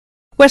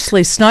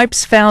Wesley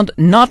Snipes found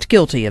not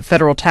guilty of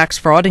federal tax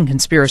fraud and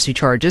conspiracy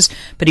charges,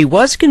 but he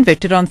was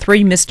convicted on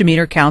 3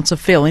 misdemeanor counts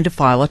of failing to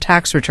file a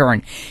tax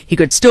return. He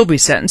could still be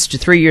sentenced to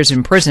 3 years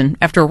in prison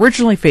after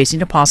originally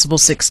facing a possible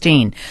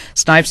 16.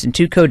 Snipes and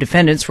 2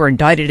 co-defendants were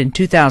indicted in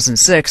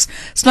 2006.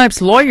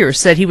 Snipes' lawyers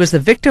said he was the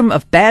victim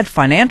of bad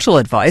financial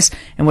advice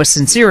and was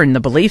sincere in the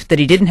belief that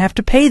he didn't have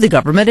to pay the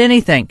government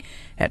anything.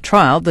 At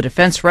trial, the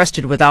defense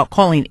rested without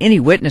calling any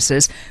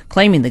witnesses,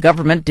 claiming the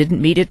government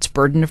didn't meet its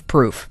burden of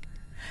proof.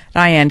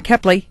 Diane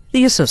Kepley,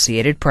 The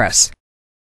Associated Press.